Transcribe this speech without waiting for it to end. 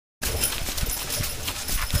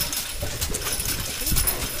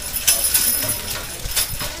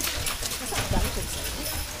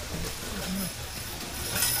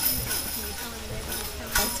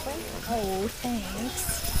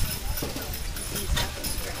Thanks.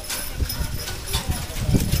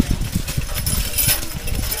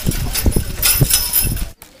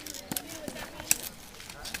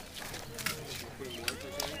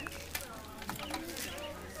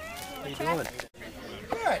 How you doing?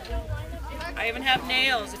 Good. I even have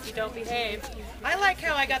nails if you don't behave. I like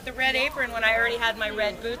how I got the red apron when I already had my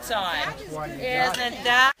red boots on. Isn't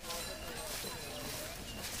that?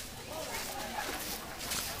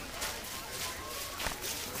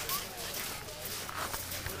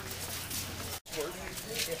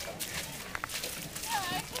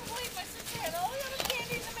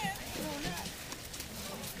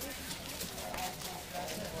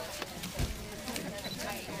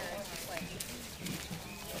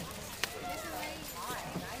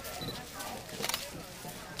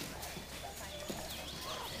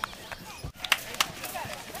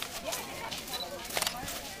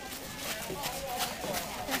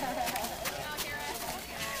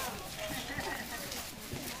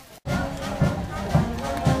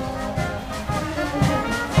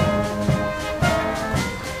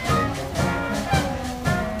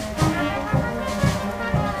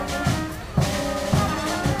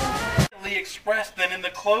 Expressed than in the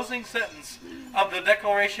closing sentence of the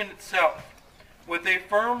Declaration itself. With a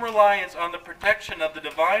firm reliance on the protection of the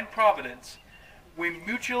divine providence, we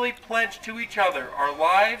mutually pledge to each other our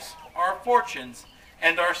lives, our fortunes,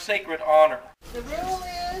 and our sacred honor. The rule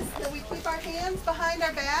is that we keep our hands behind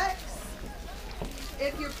our backs.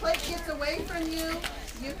 If your plate gets away from you,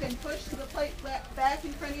 you can push the plate back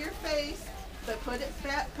in front of your face, but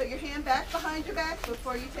put your hand back behind your back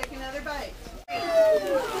before you take another bite. You're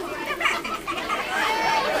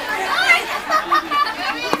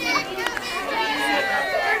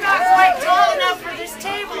not quite tall enough for this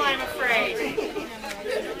table, I'm afraid.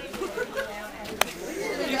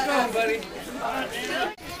 Keep going, buddy.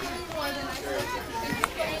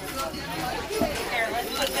 Here, let's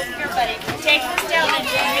put this here, buddy. Take this down and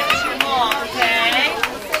give it to your mom, okay?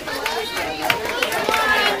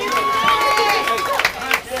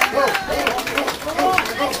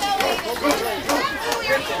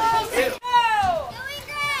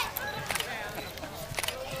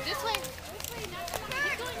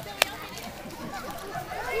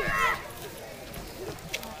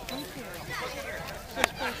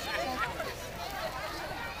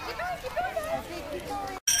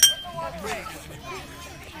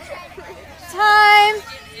 Time!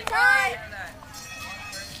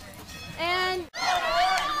 And